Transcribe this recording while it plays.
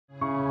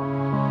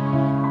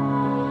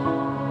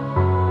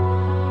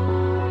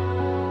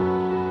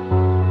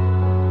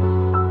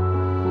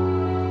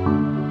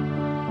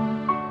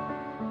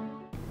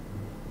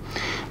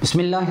بسم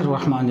اللہ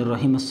الرحمن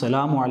الرحیم۔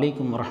 السلام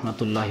علیکم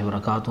ورحمۃ اللہ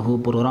وبرکاتہ۔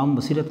 پروگرام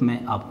بصیرت میں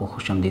آپ کو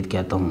خوش آمدید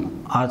کہتا ہوں۔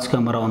 آج کا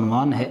ہمارا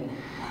عنوان ہے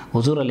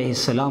حضور علیہ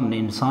السلام نے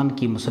انسان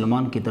کی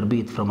مسلمان کی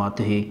تربیت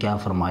فرماتے ہوئے کیا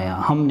فرمایا،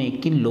 ہم نے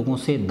کن لوگوں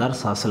سے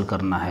درس حاصل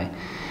کرنا ہے۔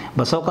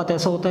 بس اوقات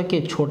ایسا ہوتا ہے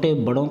کہ چھوٹے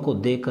بڑوں کو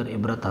دیکھ کر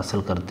عبرت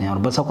حاصل کرتے ہیں،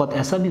 اور بس اوقات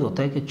ایسا بھی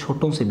ہوتا ہے کہ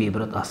چھوٹوں سے بھی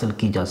عبرت حاصل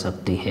کی جا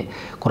سکتی ہے۔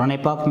 قرآن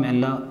پاک میں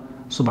اللہ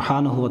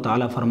سبحانہ و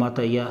تعالیٰ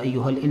فرماتا ہے یا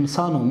ایھا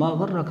الانسان ما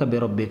غرک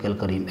بربک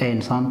الکریم، اے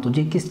انسان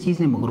تجھے کس چیز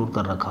نے مغرور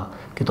کر رکھا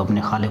کہ تو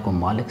اپنے خالق و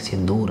مالک سے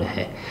دور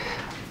ہے۔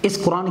 اس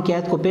قرآن کی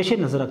آیت کو پیش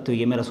نظر رکھتے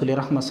ہوئے میں رسول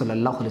رحمت صلی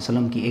اللہ علیہ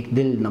وسلم کی ایک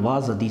دل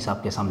نواز حدیث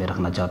آپ کے سامنے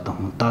رکھنا چاہتا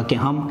ہوں، تاکہ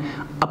ہم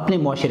اپنے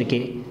معاشرے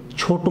کے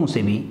چھوٹوں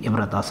سے بھی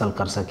عبرت حاصل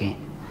کر سکیں۔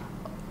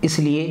 اس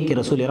لیے کہ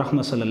رسول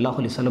رحمت صلی اللہ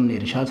علیہ وسلم نے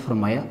ارشاد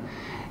فرمایا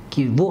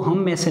کہ وہ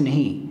ہم میں سے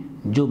نہیں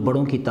جو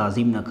بڑوں کی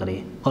تعظیم نہ کرے،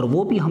 اور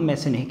وہ بھی ہم میں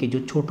سے نہیں کہ جو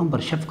چھوٹوں پر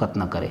شفقت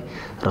نہ کرے۔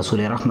 رسول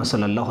رحمت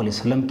صلی اللہ علیہ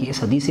وسلم کی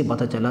اس حدیث سے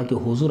پتہ چلا کہ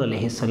حضور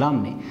علیہ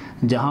السلام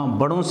نے جہاں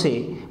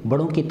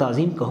بڑوں کی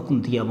تعظیم کا حکم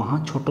دیا،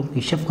 وہاں چھوٹوں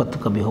کی شفقت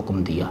کا بھی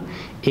حکم دیا۔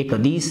 ایک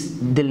حدیث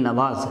دل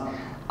نواز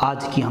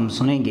آج کی ہم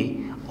سنیں گے،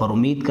 اور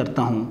امید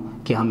کرتا ہوں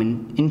کہ ہم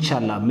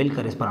انشاءاللہ مل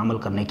کر اس پر عمل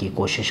کرنے کی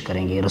کوشش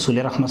کریں گے۔ رسول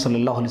رحمت صلی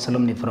اللہ علیہ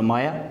وسلم نے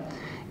فرمایا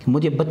کہ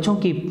مجھے بچوں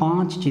کی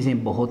 5 چیزیں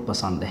بہت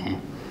پسند ہیں۔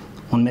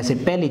 ان میں سے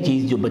پہلی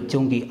چیز جو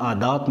بچوں کی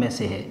عادات میں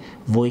سے ہے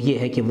وہ یہ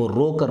ہے کہ وہ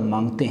رو کر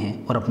مانگتے ہیں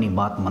اور اپنی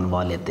بات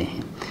منوا لیتے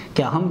ہیں۔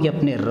 کیا ہم یہ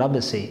اپنے رب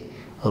سے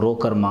رو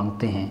کر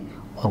مانگتے ہیں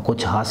اور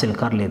کچھ حاصل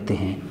کر لیتے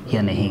ہیں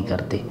یا نہیں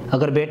کرتے؟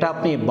 اگر بیٹا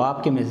اپنے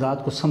باپ کے مزاج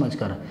کو سمجھ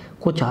کر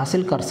کچھ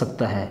حاصل کر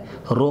سکتا ہے،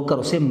 رو کر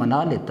اسے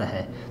منا لیتا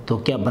ہے، تو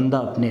کیا بندہ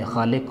اپنے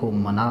خالق کو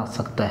منا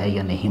سکتا ہے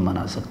یا نہیں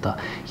منا سکتا؟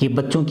 یہ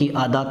بچوں کی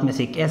عادات میں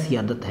سے ایک ایسی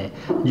عادت ہے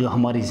جو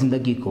ہماری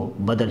زندگی کو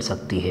بدل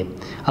سکتی ہے۔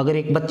 اگر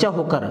ایک بچہ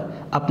ہو کر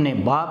اپنے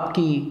باپ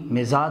کی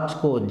مزاج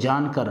کو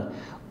جان کر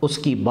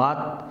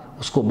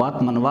اس کو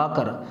بات منوا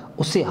کر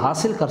اسے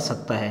حاصل کر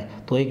سکتا ہے،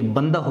 تو ایک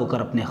بندہ ہو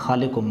کر اپنے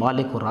خالق و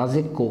مالک و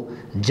رازق کو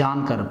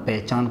جان کر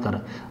پہچان کر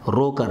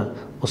رو کر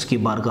اس کی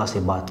بارگاہ سے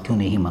بات کیوں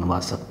نہیں منوا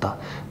سکتا؟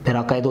 پھر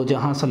آقا دو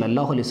جہاں صلی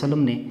اللہ علیہ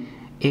وسلم نے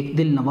ایک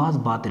دل نواز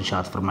بات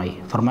ارشاد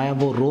فرمایا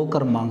وہ رو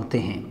کر مانگتے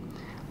ہیں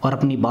اور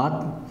اپنی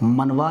بات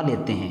منوا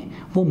لیتے ہیں،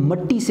 وہ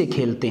مٹی سے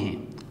کھیلتے ہیں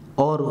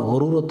اور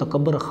غرور و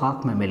تکبر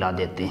خاک میں ملا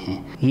دیتے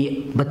ہیں۔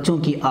 یہ بچوں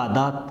کی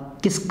عادات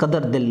کس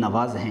قدر دل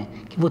نواز ہیں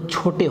کہ وہ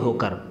چھوٹے ہو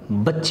کر،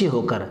 بچے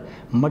ہو کر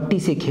مٹی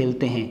سے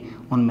کھیلتے ہیں،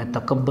 ان میں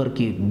تکبر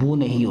کی بو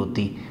نہیں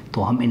ہوتی،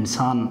 تو ہم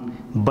انسان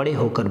بڑے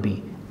ہو کر بھی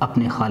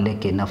اپنے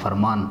خالق کے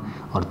نافرمان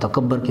اور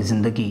تکبر کی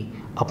زندگی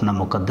اپنا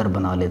مقدر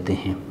بنا لیتے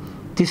ہیں۔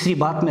 تیسری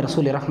بات میں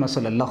رسول رحمت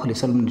صلی اللہ علیہ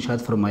وسلم نے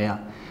ارشاد فرمایا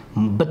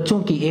بچوں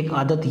کی ایک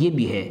عادت یہ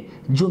بھی ہے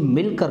جو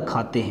مل کر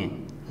کھاتے ہیں،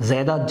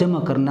 زیادہ جمع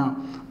کرنا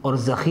اور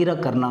ذخیرہ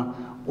کرنا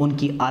ان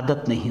کی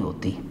عادت نہیں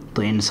ہوتی،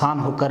 تو انسان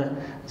ہو کر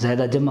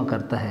زیادہ جمع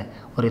کرتا ہے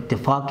اور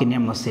اتفاق کی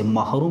نعمت سے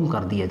محروم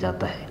کر دیا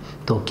جاتا ہے۔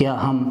 تو کیا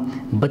ہم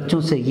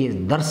بچوں سے یہ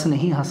درس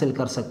نہیں حاصل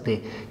کر سکتے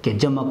کہ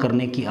جمع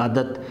کرنے کی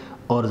عادت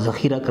اور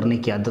ذخیرہ کرنے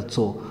کی عادت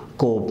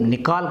کو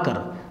نکال کر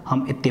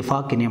ہم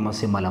اتفاق کی نعمت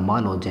سے مالا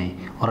مال ہو جائیں،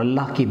 اور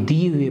اللہ کے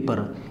دیے ہوئے پر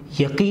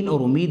یقین اور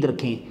امید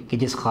رکھیں کہ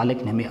جس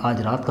خالق نے ہمیں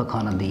آج رات کا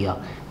کھانا دیا،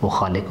 وہ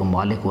خالق و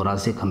مالک و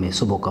رازق ہمیں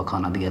صبح کا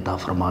کھانا بھی عطا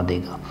فرما دے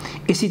گا۔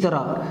 اسی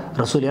طرح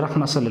رسول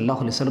رحمت صلی اللہ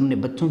علیہ وسلم نے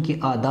بچوں کی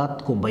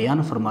عادات کو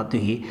بیان فرماتے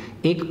ہوئے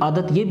ایک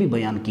عادت یہ بھی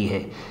بیان کی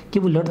ہے کہ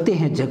وہ لڑتے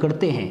ہیں،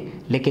 جھگڑتے ہیں،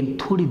 لیکن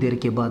تھوڑی دیر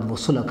کے بعد وہ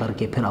صلح کر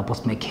کے پھر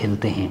آپس میں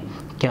کھیلتے ہیں۔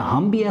 کیا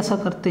ہم بھی ایسا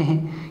کرتے ہیں؟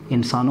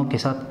 انسانوں کے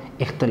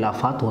ساتھ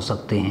اختلافات ہو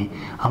سکتے ہیں،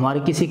 ہمارے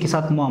کسی کے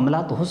ساتھ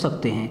معاملات ہو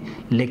سکتے ہیں،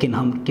 لیکن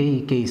ہم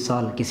کئی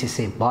سال کسی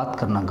سے بات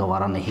کرنا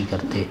گوارا نہیں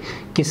کرتے۔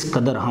 کس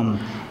قدر ہم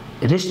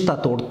رشتہ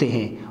توڑتے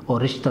ہیں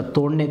اور رشتہ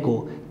توڑنے کو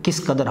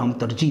کس قدر ہم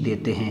ترجیح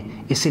دیتے ہیں۔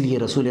 اسی لیے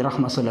رسول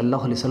رحمت صلی اللہ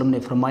علیہ وسلم نے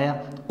فرمایا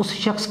اس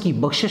شخص کی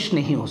بخشش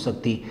نہیں ہو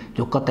سکتی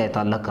جو قطع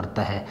تعلق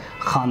کرتا ہے۔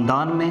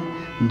 خاندان میں،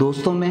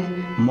 دوستوں میں،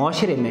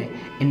 معاشرے میں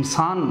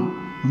انسان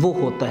وہ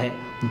ہوتا ہے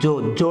جو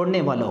جوڑنے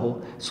والا ہو۔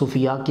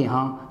 صوفیاء کے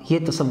ہاں یہ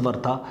تصور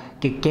تھا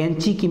کہ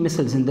کینچی کی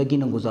مثل زندگی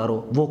نہ گزارو،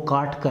 وہ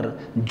کاٹ کر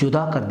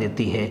جدا کر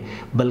دیتی ہے،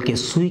 بلکہ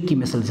سوئی کی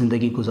مثل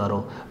زندگی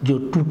گزارو جو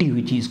ٹوٹی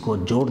ہوئی چیز کو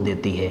جوڑ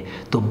دیتی ہے۔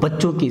 تو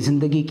بچوں کی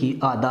زندگی کی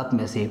عادات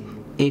میں سے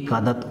ایک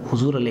عادت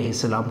حضور علیہ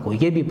السلام کو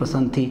یہ بھی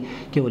پسند تھی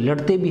کہ وہ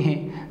لڑتے بھی ہیں،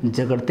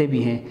 جھگڑتے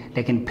بھی ہیں،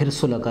 لیکن پھر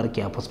صلح کر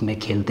کے آپس میں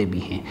کھیلتے بھی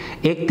ہیں۔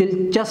 ایک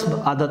دلچسپ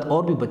عادت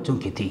اور بھی بچوں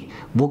کی تھی،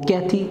 وہ کیا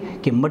تھی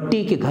کہ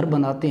مٹی کے گھر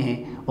بناتے ہیں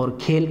اور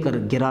کھیل کر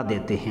گرا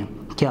دیتے ہیں۔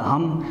 کیا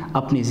ہم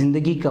اپنی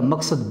زندگی کا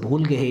مقصد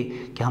بھول گئے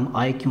کہ ہم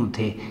آئے کیوں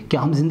تھے؟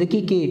 کیا ہم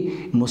زندگی کے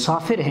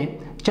مسافر ہیں،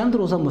 چند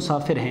روزہ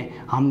مسافر ہیں؟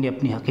 ہم نے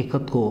اپنی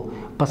حقیقت کو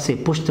پس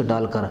پشت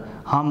ڈال کر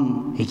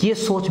ہم یہ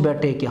سوچ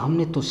بیٹھے کہ ہم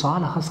نے تو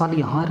سال ہر سال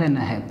یہاں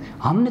رہنا ہے،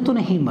 ہم نے تو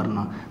نہیں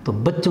مرنا۔ تو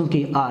بچوں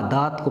کی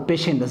عادات کو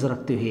پیش نظر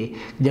رکھتے ہوئے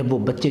جب وہ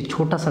بچے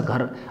چھوٹا سا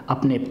گھر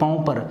اپنے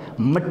پاؤں پر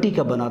مٹی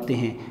کا بناتے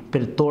ہیں،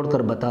 پھر توڑ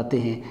کر بتاتے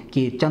ہیں کہ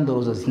یہ چند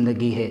روزہ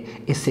زندگی ہے،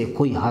 اس سے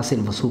کوئی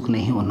حاصل وثوق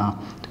نہیں ہونا،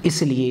 تو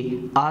اس لیے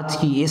آج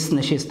کی اس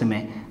نشست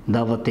میں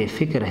دعوت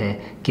فکر ہے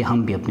کہ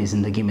ہم بھی اپنی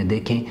زندگی میں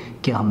دیکھیں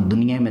کہ ہم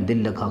دنیا میں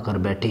دل لگا کر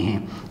بیٹھے ہیں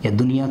یا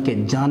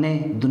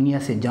دنیا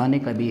سے جانے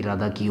کا بھی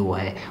ارادہ کیا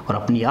ہوا ہے، اور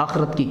اپنی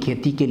آخرت کی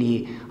کھیتی کے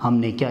لیے ہم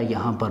نے کیا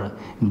یہاں پر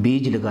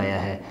بیج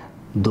لگایا ہے۔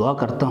 دعا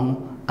کرتا ہوں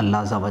اللہ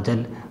عز و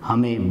جل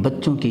ہمیں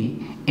بچوں کی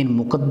ان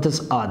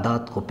مقدس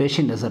عادات کو پیش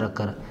نظر رکھ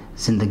کر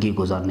زندگی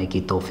گزارنے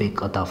کی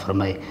توفیق عطا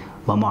فرمائے۔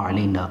 وما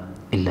علینا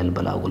الا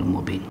البلاغ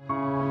المبین۔